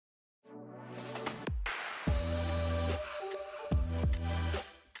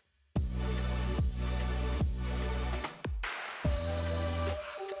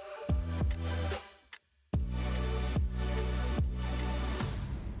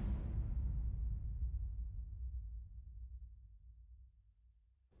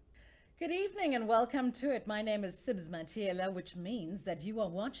Good evening and welcome to it. My name is Sibs Matiela, which means that you are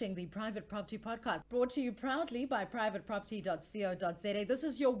watching the Private Property Podcast, brought to you proudly by privateproperty.co.za. This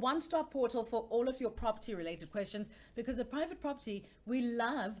is your one-stop portal for all of your property-related questions, because at Private Property, we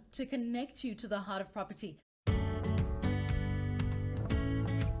love to connect you to the heart of property.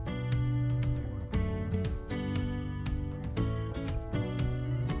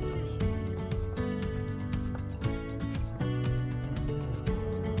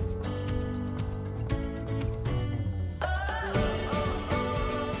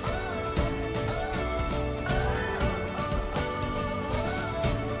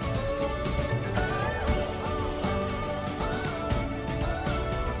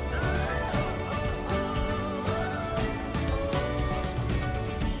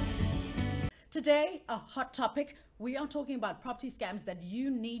 Today, a hot topic. We are talking about property scams that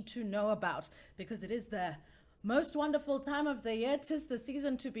you need to know about, because it is the most wonderful time of the year. 'Tis the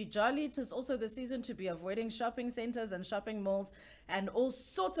season to be jolly. 'Tis also the season to be avoiding shopping centers and shopping malls and all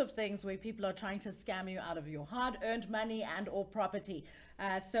sorts of things where people are trying to scam you out of your hard-earned money and or property.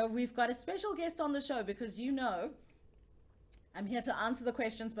 So we've got a special guest on the show, because I'm here to answer the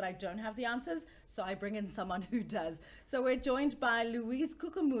questions, but I don't have the answers, so I bring in someone who does. So we're joined by Louise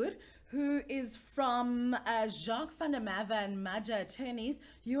Kukumur, who is from Jacques van der Merwe and Maja Attorneys.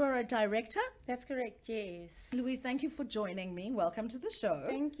 You are a director? That's correct, yes. Louise, thank you for joining me. Welcome to the show.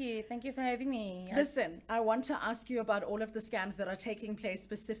 Thank you. Thank you for having me. Listen, I want to ask you about all of the scams that are taking place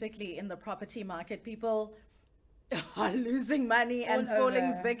specifically in the property market. People are losing money and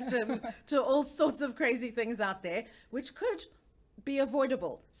falling victim to all sorts of crazy things out there, which could be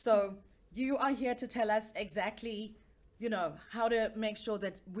avoidable. So you are here to tell us exactly, how to make sure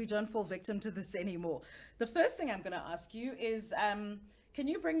that we don't fall victim to this anymore. The first thing I'm going to ask you is,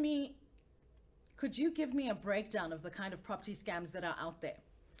 could you give me a breakdown of the kind of property scams that are out there?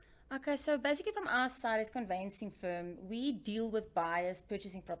 Okay, so basically from our side as conveyancing firm, we deal with buyers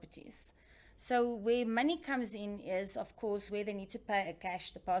purchasing properties. So where money comes in is, of course, where they need to pay a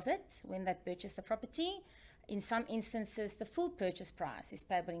cash deposit when they purchase the property. In some instances, the full purchase price is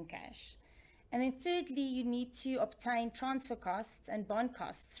payable in cash. And then thirdly, you need to obtain transfer costs and bond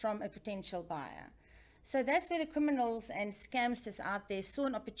costs from a potential buyer. So that's where the criminals and scamsters out there saw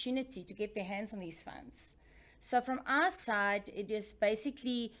an opportunity to get their hands on these funds. So from our side, it is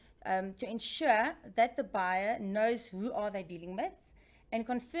basically to ensure that the buyer knows who are they dealing with, and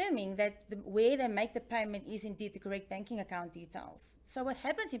confirming that where they make the payment is indeed the correct banking account details. So what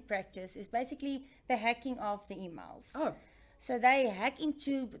happens in practice is basically the hacking of the emails. Oh. So they hack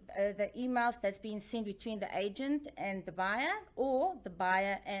into the emails that's been sent between the agent and the buyer, or the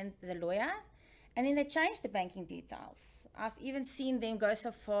buyer and the lawyer, and then they change the banking details. I've even seen them go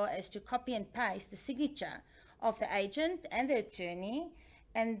so far as to copy and paste the signature of the agent and the attorney,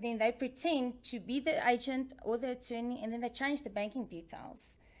 and then they pretend to be the agent or the attorney, and then they change the banking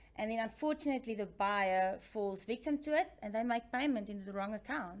details. And then unfortunately the buyer falls victim to it, and they make payment into the wrong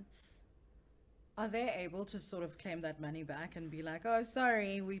accounts. Are they able to sort of claim that money back and be like, oh,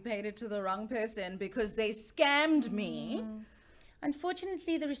 sorry, we paid it to the wrong person because they scammed me?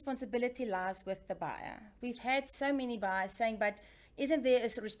 Unfortunately, the responsibility lies with the buyer. We've had so many buyers saying, but isn't there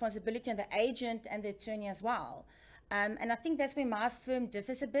a responsibility on the agent and the attorney as well? And I think that's where my firm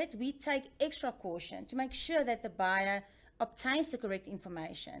differs a bit. We take extra caution to make sure that the buyer obtains the correct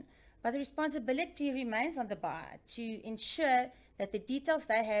information. But the responsibility remains on the buyer to ensure that the details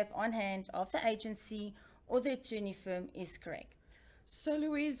they have on hand of the agency or the attorney firm is correct. So,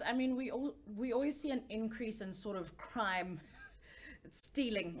 Louise, I mean, we always see an increase in sort of crime,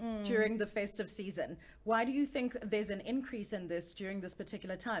 stealing during the festive season. Why do you think there's an increase in this during this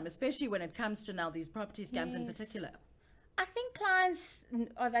particular time, especially when it comes to now these property scams in particular? I think clients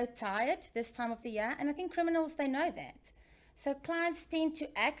are tired this time of the year, and I think criminals, they know that. So clients tend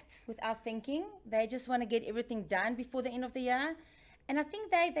to act without thinking. They just want to get everything done before the end of the year. And I think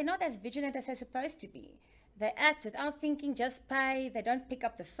they're not as vigilant as they're supposed to be. They act without thinking, just pay. They don't pick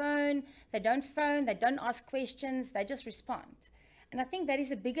up the phone. They don't phone. They don't ask questions. They just respond. And I think that is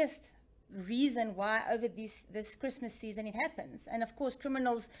the biggest reason why over this Christmas season it happens. And of course,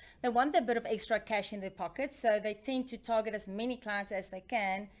 criminals, they want a bit of extra cash in their pockets, so they tend to target as many clients as they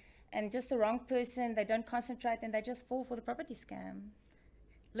can. And just the wrong person, they don't concentrate, and they just fall for the property scam.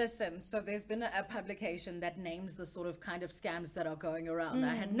 Listen, so there's been a publication that names the sort of kind of scams that are going around.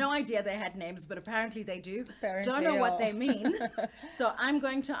 I had no idea they had names, but apparently they do. Apparently Don't know what they they mean. So I'm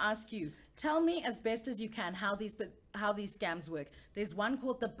going to ask you, tell me as best as you can how these scams work. There's one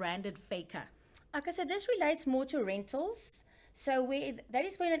called the branded faker. Okay, so this relates more to rentals. So that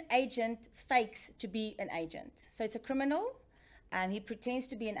is when an agent fakes to be an agent. So it's a criminal. He pretends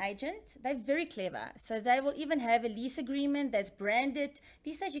to be an agent. They're very clever. So they will even have a lease agreement that's branded.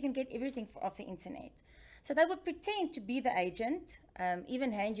 These days you can get everything off the internet. So they would pretend to be the agent,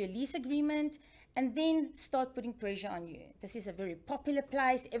 even hand you a lease agreement, and then start putting pressure on you. This is a very popular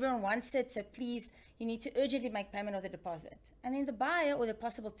place. Everyone wants it, so please, you need to urgently make payment of the deposit. And then the buyer or the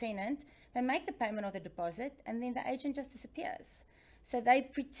possible tenant, they make the payment of the deposit, and then the agent just disappears. So they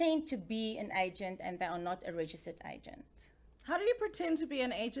pretend to be an agent, and they are not a registered agent. How do you pretend to be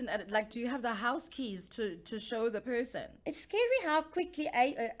an agent? Like, do you have the house keys to show the person? It's scary how quickly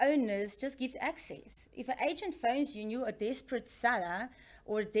owners just give access. If an agent phones you and you're a desperate seller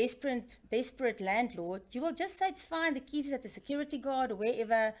or a desperate landlord, you will just say, it's fine, the keys is at the security guard or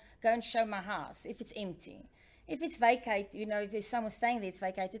wherever, go and show my house if it's empty. If it's vacated, if there's someone staying there, it's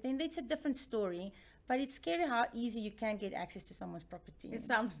vacated, then it's a different story. But it's scary how easy you can get access to someone's property. It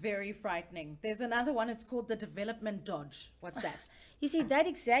sounds very frightening. There's another one, it's called the development dodge. What's that? You see, that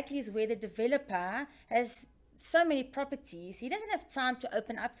exactly is where the developer has so many properties, he doesn't have time to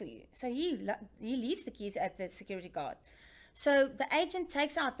open up for you. So he leaves the keys at the security guard. So the agent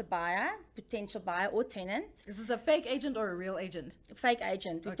takes out the buyer, potential buyer or tenant. Is this a fake agent or a real agent? Fake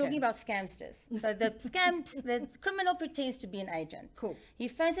agent. We're talking about scamsters. So the criminal pretends to be an agent. Cool. He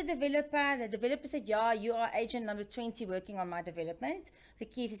phones the developer said, yeah, you are agent number 20 working on my development. The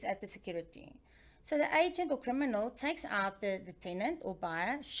keys is at the security. So the agent or criminal takes out the tenant or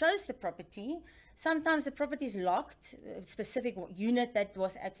buyer, shows the property. Sometimes the property is locked, a specific unit that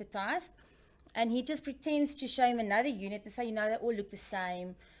was advertised. And he just pretends to show him another unit to say, they all look the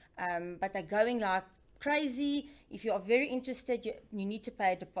same, but they're going like crazy. If you are very interested, you need to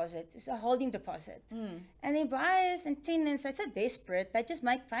pay a deposit. It's a holding deposit. And then buyers and tenants, they're so desperate, they just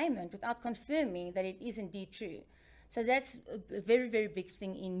make payment without confirming that it is indeed true. So that's a very, very big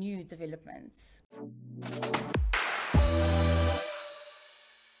thing in new developments.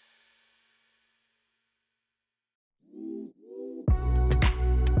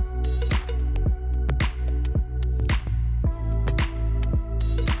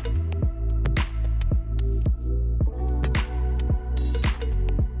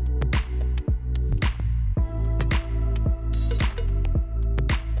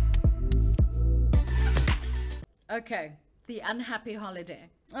 Okay, the unhappy holiday.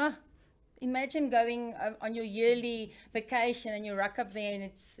 Imagine going on your yearly vacation and you rock up there and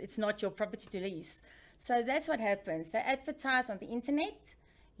it's not your property to lease. So that's what happens. They advertise on the internet.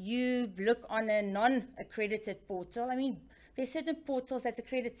 You look on a non-accredited portal. I mean, there's certain portals that's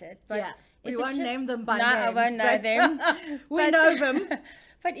accredited, but yeah, we won't name them by names. I won't know them. We know them.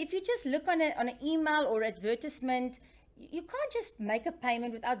 But if you just look on an email or advertisement, you can't just make a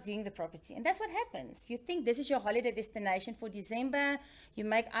payment without viewing the property. And that's what happens. You think this is your holiday destination for December. You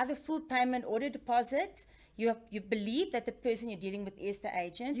make either full payment or a deposit. You believe that the person you're dealing with is the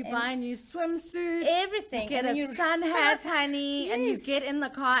agent. You buy a new swimsuit. Everything. You get a sun hat, honey, Yes. and you get in the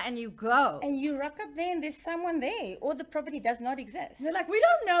car and you go. And you rock up there and there's someone there. Or the property does not exist. They're like, we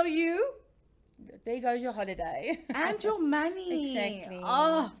don't know you. There goes your holiday. And your money. Exactly.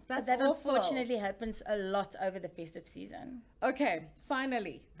 Oh, that's so that awful. unfortunately happens a lot over the festive season. Okay,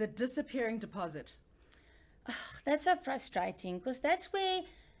 finally, the disappearing deposit. That's so frustrating because that's where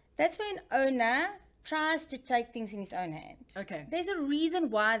an owner tries to take things in his own hand. Okay. There's a reason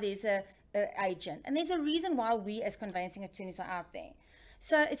why there's a agent, and there's a reason why we as conveyancing attorneys are out there.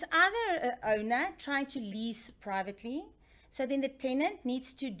 So it's either an owner trying to lease privately. So then the tenant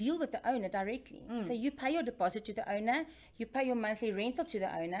needs to deal with the owner directly. So you pay your deposit to the owner, you pay your monthly rental to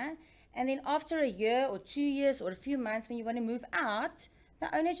the owner, and then after a year or 2 years or a few months when you want to move out,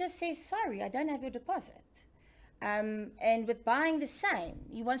 the owner just says, sorry, I don't have your deposit. And with buying the same,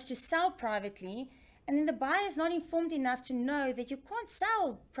 he wants to sell privately, and then the buyer is not informed enough to know that you can't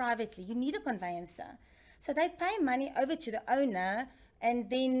sell privately, you need a conveyancer. So they pay money over to the owner, and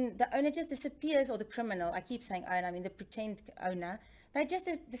then the owner just disappears, or the criminal, I keep saying owner, I mean the pretend owner, they just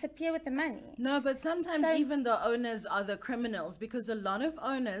disappear with the money. No, but sometimes even the owners are the criminals because a lot of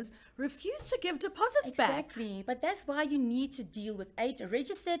owners refuse to give deposits back. Exactly, but that's why you need to deal with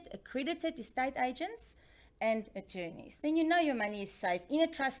registered, accredited estate agents and attorneys. Then you know your money is safe in a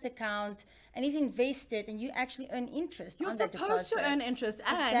trust account and is invested, and you actually earn interest. You're on that supposed to deposit. earn interest,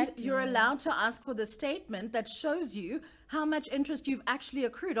 and Exactly. you're allowed to ask for the statement that shows you how much interest you've actually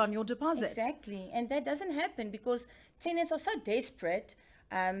accrued on your deposit. Exactly, and that doesn't happen because tenants are so desperate.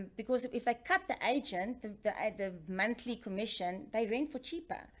 Because if they cut the agent, the monthly commission, they rent for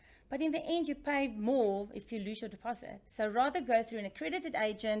cheaper. But in the end, you pay more if you lose your deposit. So rather go through an accredited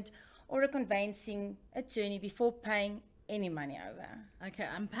agent or a conveyancing attorney before paying any money over. Okay,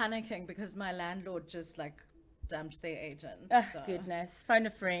 I'm panicking because my landlord just dumped their agent. Oh, so. goodness. Phone a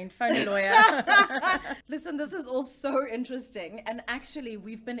friend, phone a lawyer. Listen, this is all so interesting. And actually,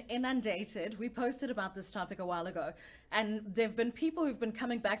 we've been inundated. We posted about this topic a while ago. And there have been people who've been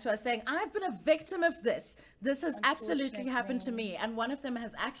coming back to us saying, I've been a victim of this. This has absolutely happened to me. And one of them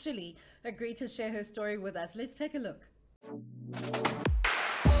has actually agreed to share her story with us. Let's take a look.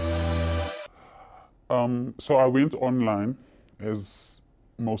 So I went online, as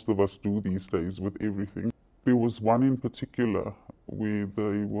most of us do these days with everything. There was one in particular where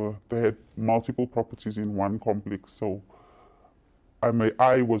they had multiple properties in one complex, so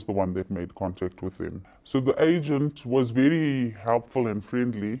I was the one that made contact with them. So the agent was very helpful and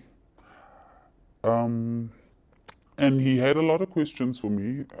friendly, and he had a lot of questions for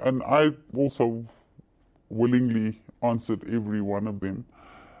me, and I also willingly answered every one of them.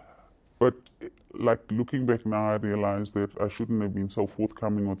 But like looking back now, I realized that I shouldn't have been so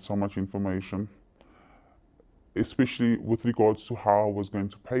forthcoming with so much information, especially with regards to how I was going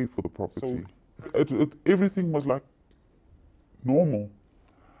to pay for the property. So everything was like normal,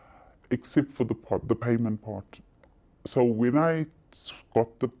 except for the payment part. So when I got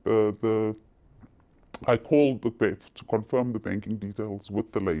I called the bank to confirm the banking details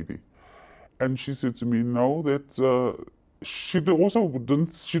with the lady, and she said to me, no, that she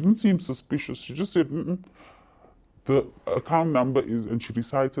didn't seem suspicious. She just said, the account number is, and she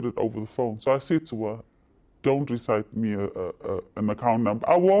recited it over the phone. So I said to her, don't recite me an account number.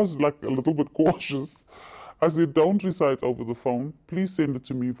 I was like a little bit cautious. I said, don't recite over the phone. Please send it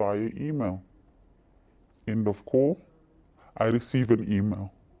to me via email. End of call. I receive an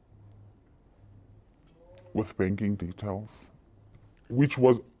email with banking details, which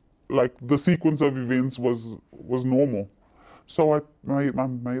was like the sequence of events was normal. So I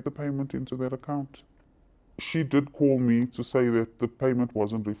made the payment into that account. She did call me to say that the payment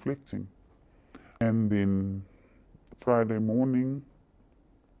wasn't reflecting. And then Friday morning,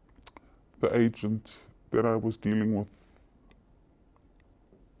 the agent that I was dealing with,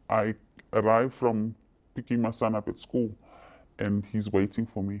 I arrived from picking my son up at school, and he's waiting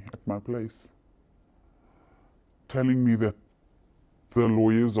for me at my place, telling me that the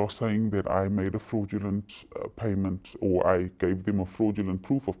lawyers are saying that I made a fraudulent payment, or I gave them a fraudulent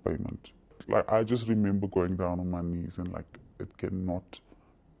proof of payment. Like, I just remember going down on my knees and like, it cannot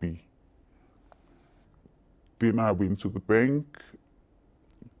be. Then I went to the bank,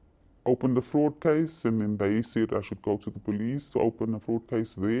 opened a fraud case, and then they said I should go to the police to open a fraud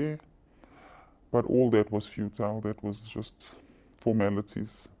case there. But all that was futile. That was just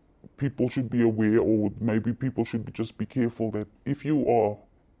formalities. People should be aware, or maybe people should just be careful that if you are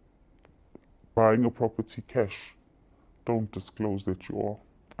buying a property cash, don't disclose that you are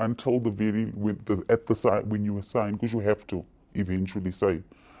until when you assign, because you have to eventually say,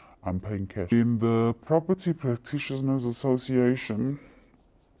 I'm paying cash. In the Property Practitioners Association,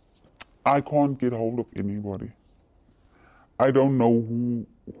 I can't get hold of anybody. I don't know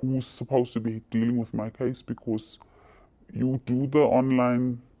who's supposed to be dealing with my case, because you do the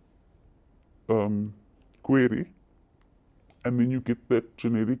online query, and then you get that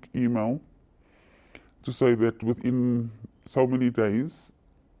generic email to say that within so many days,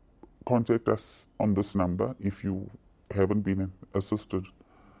 contact us on this number if you haven't been assisted.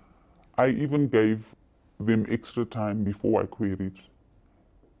 I even gave them extra time before I queried.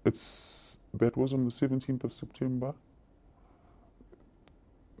 That was on the 17th of September.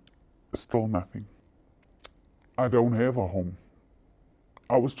 Still nothing. I don't have a home.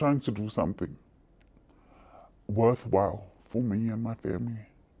 I was trying to do something worthwhile for me and my family.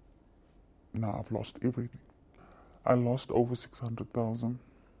 Now I've lost everything. I lost over 600,000.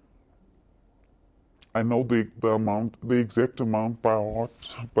 I know the exact amount by heart,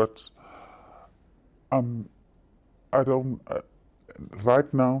 but I don't.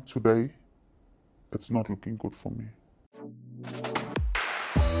 Right now, today, it's not looking good for me.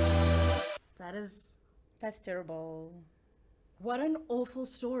 That's terrible. What an awful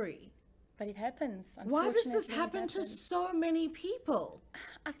story. But it happens. Why does this happen to so many people?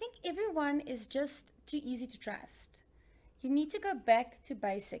 I think everyone is just too easy to trust. You need to go back to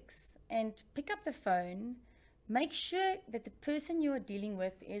basics and pick up the phone. Make sure that the person you are dealing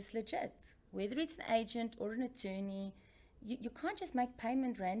with is legit. Whether it's an agent or an attorney, you can't just make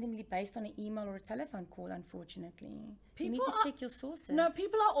payment randomly based on an email or a telephone call, unfortunately. You need to check your sources. No,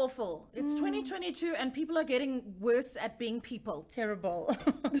 people are awful. It's 2022 and people are getting worse at being people. Terrible.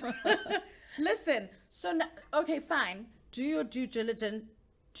 Listen, so, okay, fine. Do your due diligence.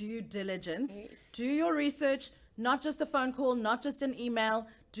 Yes. Do your research, not just a phone call, not just an email.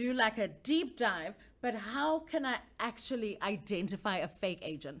 Do like a deep dive. But how can I actually identify a fake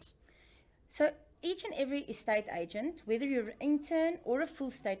agent? So each and every estate agent, whether you're an intern or a full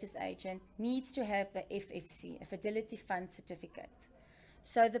status agent, needs to have a FFC, a Fidelity Fund Certificate.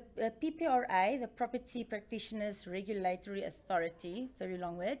 So the PPRA, the Property Practitioners Regulatory Authority, very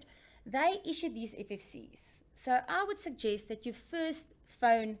long word, they issue these FFCs. So I would suggest that you first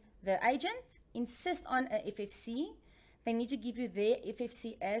phone the agent, insist on a FFC. They need to give you their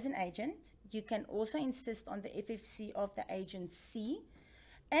FFC as an agent. You can also insist on the FFC of the agency,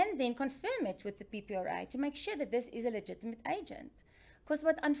 and then confirm it with the PPRA to make sure that this is a legitimate agent. Because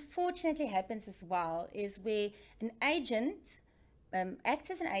what unfortunately happens as well is where an agent acts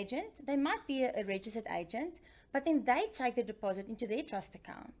as an agent, they might be a registered agent, but then they take the deposit into their trust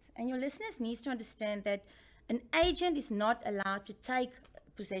account. And your listeners need to understand that an agent is not allowed to take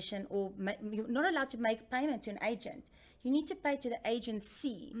possession or you're not allowed to make payment to an agent. You need to pay to the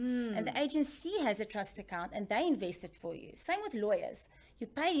agency, and the agency has a trust account and they invest it for you. Same with lawyers. You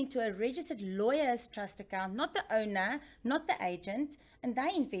pay into a registered lawyer's trust account, not the owner, not the agent, and they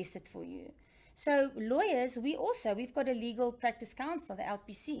invest it for you. So lawyers, we've got a legal practice council, the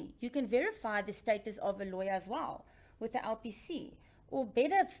LPC. You can verify the status of a lawyer as well with the LPC. Or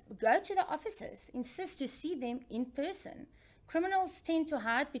better, go to the offices, insist to see them in person. Criminals tend to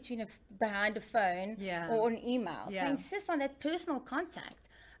hide behind a phone or an email. So insist on that personal contact.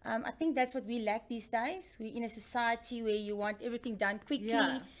 I think that's what we lack these days. We're in a society where you want everything done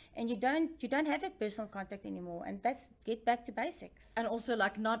quickly, and you don't have that personal contact anymore. And that's get back to basics. And also,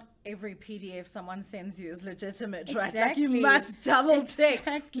 like, not every PDF someone sends you is legitimate, Exactly. right? Like, you must double check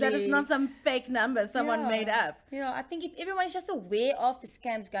Exactly. that it's not some fake number someone made up. Yeah, I think if everyone is just aware of the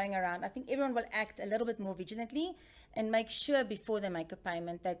scams going around, I think everyone will act a little bit more vigilantly and make sure before they make a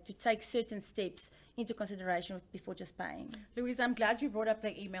payment that to take certain steps into consideration before just paying. Louise, I'm glad you brought up the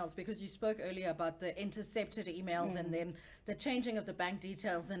emails, because you spoke earlier about the intercepted emails and then the changing of the bank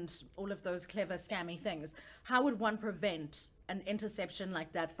details and all of those clever scammy things. How would one prevent an interception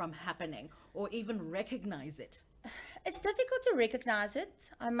like that from happening, or even recognize it? It's difficult to recognize it.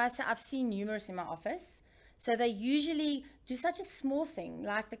 I must say I've seen numerous in my office. So they usually do such a small thing,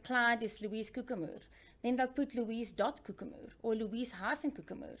 like the client is Louise Kukumur. Then they'll put Louise.Kukumur or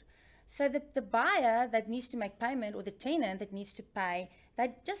Louise-Kukumur. So the buyer that needs to make payment, or the tenant that needs to pay,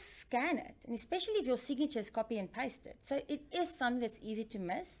 they just scan it. And especially if your signature is copy and pasted. So it is something that's easy to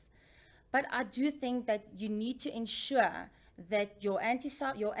miss. But I do think that you need to ensure that your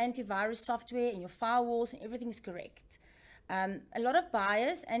antivirus software and your firewalls and everything is correct. A lot of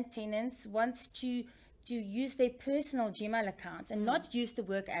buyers and tenants want to use their personal Gmail accounts and not use the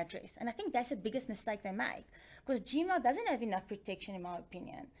work address. And I think that's the biggest mistake they make, because Gmail doesn't have enough protection, in my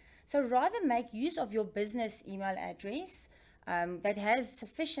opinion. So rather make use of your business email address that has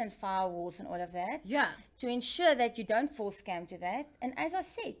sufficient firewalls and all of that to ensure that you don't fall scam to that. And as I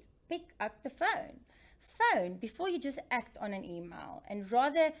said, pick up the phone before you just act on an email, and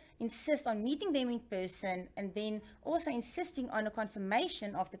rather insist on meeting them in person, and then also insisting on a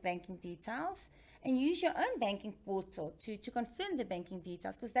confirmation of the banking details, and use your own banking portal to confirm the banking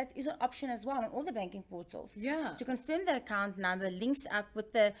details, because that is an option as well on all the banking portals. To confirm the account number, links up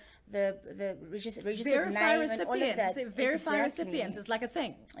with the registered Verify name and all of that. Verify recipient is like a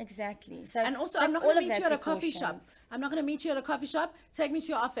thing. Exactly. So, and also, like, I'm not going all to of meet you that at a coffee shop. precautions. I'm not going to meet you at a coffee shop. Take me to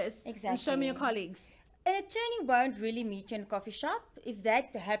your office and show me your Exactly. colleagues. An attorney won't really meet you in a coffee shop. If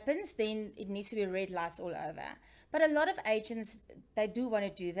that happens, then it needs to be red lights all over. But a lot of agents, they do want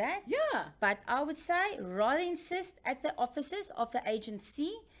to do that. But I would say rather insist at the offices of the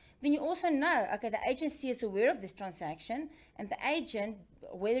agency. Then you also know, okay, the agency is aware of this transaction, and the agent,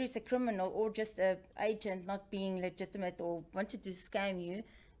 whether it's a criminal or just an agent not being legitimate or wanted to scam you,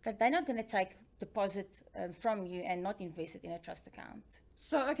 that they're not going to take deposit from you and not invest it in a trust account.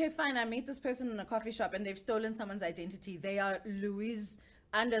 So, okay, fine. I meet this person in a coffee shop and they've stolen someone's identity. They are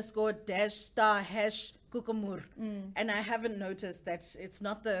Louise__Kukumur. And I haven't noticed that it's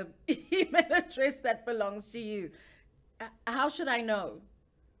not the email address that belongs to you. How should I know?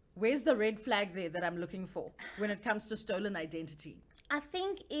 Where's the red flag there that I'm looking for when it comes to stolen identity? I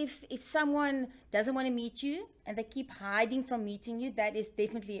think if someone doesn't want to meet you and they keep hiding from meeting you, that is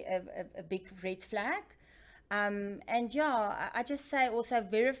definitely a big red flag. And yeah, I just say also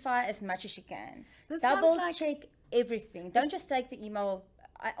verify as much as you can. This Double sounds like- check everything. Don't just take the email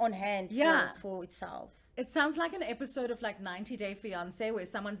on hand for itself. It sounds like an episode of like 90 Day Fiancé, where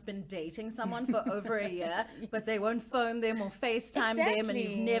someone's been dating someone for over a year, but they won't phone them or FaceTime them, and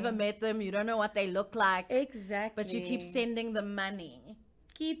you've never met them. You don't know what they look like. Exactly. But you keep sending them money.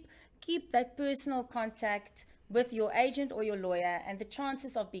 Keep that personal contact with your agent or your lawyer, and the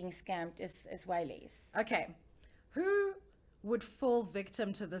chances of being scammed is way less. Okay. Who would fall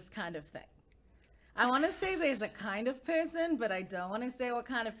victim to this kind of thing? I want to say there's a kind of person, but I don't want to say what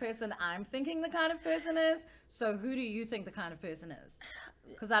kind of person I'm thinking the kind of person is. So who do you think the kind of person is?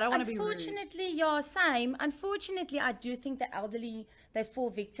 Because I don't want to be rude. Unfortunately, yeah, same. Unfortunately, I do think the elderly, they fall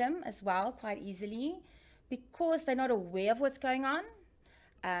victim as well quite easily because they're not aware of what's going on.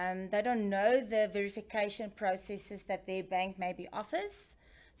 They don't know the verification processes that their bank maybe offers.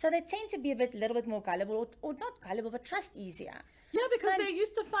 So they tend to be a little bit more gullible, or not gullible, but trust easier. Yeah, because they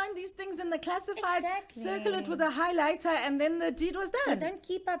used to find these things in the classifieds, Exactly. circle it with a highlighter, and then the deed was They done. don't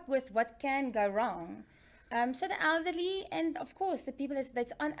keep up with what can go wrong. So the elderly and, of course, the people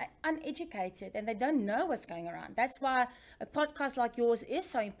that's uneducated and they don't know what's going around. That's why a podcast like yours is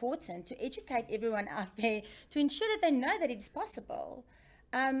so important, to educate everyone out there, to ensure that they know that it's possible.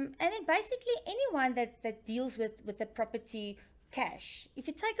 And then basically anyone that deals with the property cash, if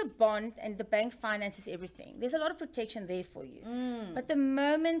you take a bond and the bank finances everything, there's a lot of protection there for you. But the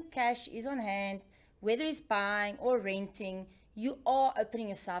moment cash is on hand, whether it's buying or renting, you are opening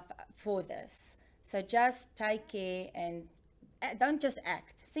yourself up for this. So just take care and don't just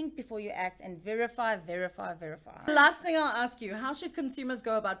act. Think before you act and verify. The last thing I'll ask you, how should consumers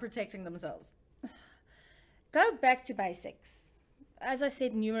go about protecting themselves? Go back to basics. As I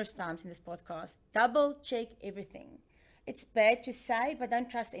said numerous times in this podcast, double check everything. It's bad to say, but don't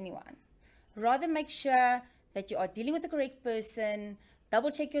trust anyone. Rather make sure that you are dealing with the correct person, double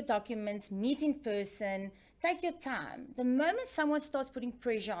check your documents, meet in person, take your time. The moment someone starts putting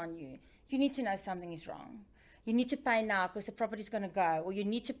pressure on you, you need to know something is wrong. You need to pay now because the property is going to go, or you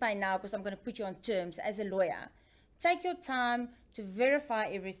need to pay now because I'm going to put you on terms as a lawyer. Take your time to verify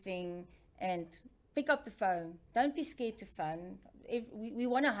everything and pick up the phone. Don't be scared to phone. If we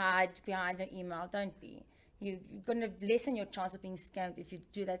want to hide behind an email, don't be. You're going to lessen your chance of being scammed if you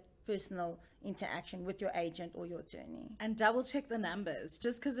do that personal interaction with your agent or your attorney. And double check the numbers.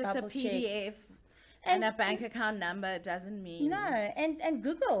 Just because it's Double a PDF and a bank account number doesn't mean. No, and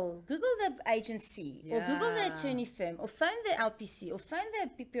Google the agency, or Google the Yeah. attorney firm, or phone the LPC, or phone the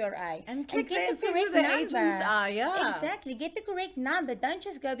PPRA, And click get there and the see who correct the number. agents are, yeah. Exactly, get the correct number. Don't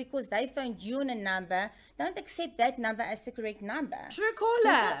just go because they phoned you on a number. Don't accept that number as the correct number. True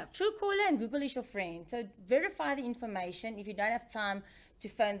caller. Truecaller and Google is your friend. So verify the information. If you don't have time to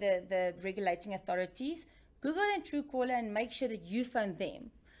phone the regulating authorities, Google and Truecaller and make sure that you phone them.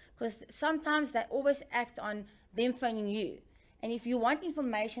 Because sometimes they always act on them phoning you. And if you want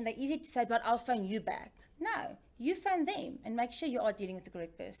information, they're easy to say, but I'll phone you back. No, you phone them and make sure you are dealing with the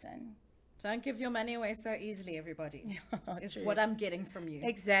correct person. Don't give your money away so easily, everybody. It's True. what I'm getting from you.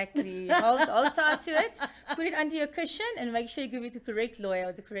 Exactly. hold tight to it, put it under your cushion, and make sure you give it the correct lawyer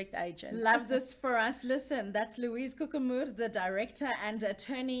or the correct agent. Love this for us. Listen, that's Louise Kukumur, the director and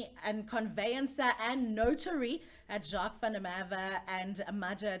attorney and conveyancer and notary at Jacques van der Merwe and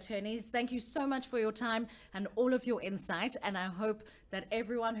Maja Attorneys. Thank you so much for your time and all of your insight. And I hope that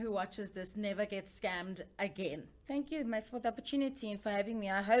everyone who watches this never gets scammed again. Thank you, Matt, for the opportunity and for having me.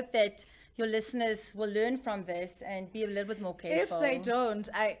 I hope that your listeners will learn from this and be a little bit more careful. If they don't,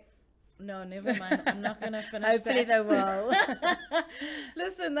 no, never mind. I'm not going to finish Hopefully that. they will.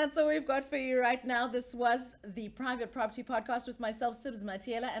 Listen, that's all we've got for you right now. This was the Private Property Podcast with myself, Sibs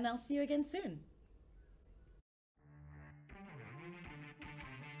Matiela, and I'll see you again soon.